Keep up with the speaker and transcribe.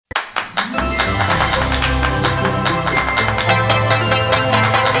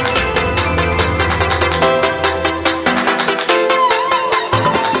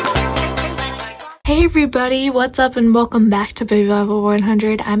everybody, what's up and welcome back to Baby Level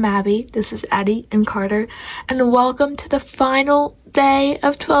 100. I'm Abby, this is Addie and Carter, and welcome to the final day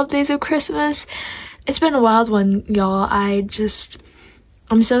of 12 Days of Christmas. It's been a wild one, y'all.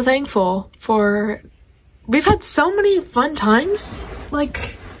 I'm so thankful for, we've had so many fun times,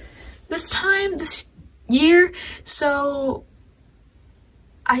 like, this year, so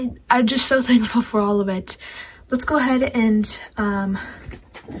I'm just so thankful for all of it. Let's go ahead and,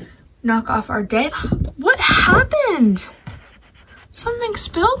 knock off our day. What happened? Something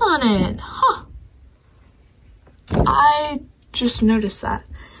spilled on it. Huh. I just noticed that.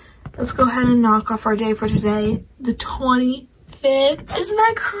 Let's go ahead and knock off our day for today, the 25th. Isn't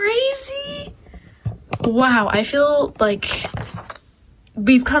that crazy? Wow, I feel like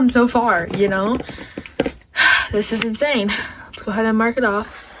we've come so far, you know? This is insane. Let's go ahead and mark it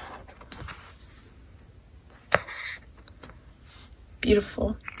off.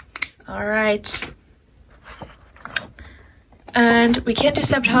 Beautiful. All right. And we can't do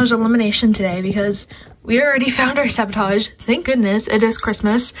Sabotage Elimination today because we already found our Sabotage. Thank goodness, it is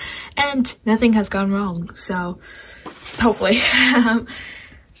Christmas and nothing has gone wrong. So hopefully.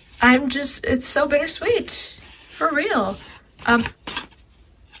 It's so bittersweet. For real.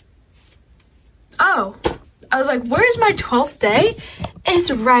 Oh, I was like, where's my 12th day? It's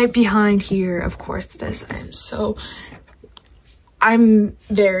right behind here. Of course it is. I'm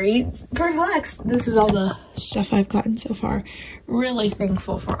very perplexed. This is all the stuff I've gotten so far. Really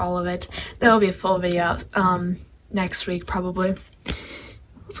thankful for all of it. There will be a full video next week probably.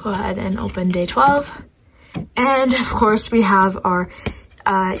 Let's go ahead and open day 12. And of course we have our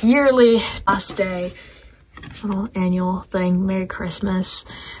yearly last day little annual thing. Merry Christmas.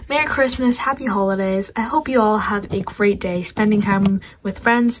 Merry Christmas. Happy holidays. I hope you all have a great day spending time with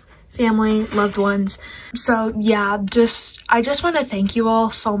friends, family, loved ones. So yeah, I just want to thank you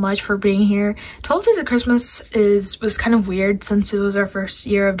all so much for being here. 12 Days of Christmas was kind of weird since it was our first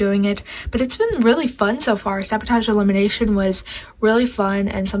year of doing it, but it's been really fun so far. Sabotage Elimination was really fun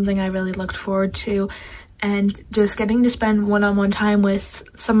and something I really looked forward to, and just getting to spend one-on-one time with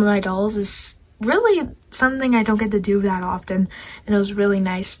some of my dolls is really something I don't get to do that often, and it was really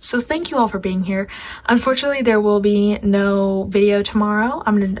nice. So thank you all for being here. Unfortunately, there will be no video tomorrow.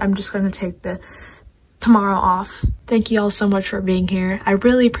 I'm just gonna take the tomorrow off. Thank you all so much for being here. I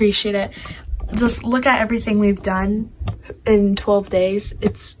really appreciate it. Just look at everything we've done in 12 days.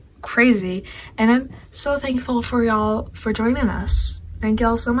 It's crazy, and I'm so thankful for y'all for joining us. Thank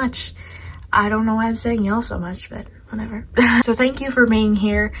y'all so much. I don't know why I'm saying y'all so much, but whatever. So thank you for being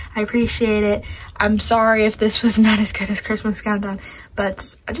here. I appreciate it. I'm sorry if this was not as good as Christmas Countdown,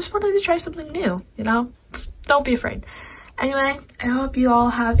 but I just wanted to try something new, you know? Just don't be afraid. Anyway, I hope you all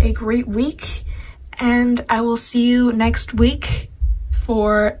have a great week, and I will see you next week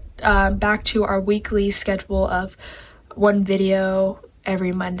for back to our weekly schedule of one video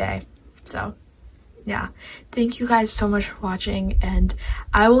every Monday. So yeah, thank you guys so much for watching, and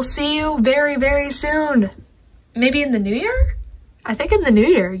I will see you very, very soon. Maybe in the new year? I think in the new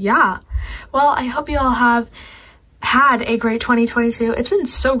year, yeah. Well, I hope you all have had a great 2022. It's been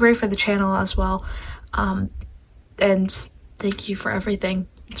so great for the channel as well. And thank you for everything.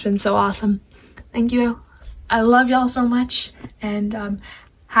 It's been so awesome. Thank you. I love y'all so much, and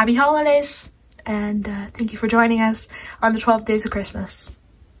happy holidays. And thank you for joining us on the 12 Days of Christmas.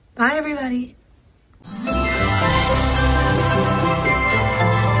 Bye, everybody.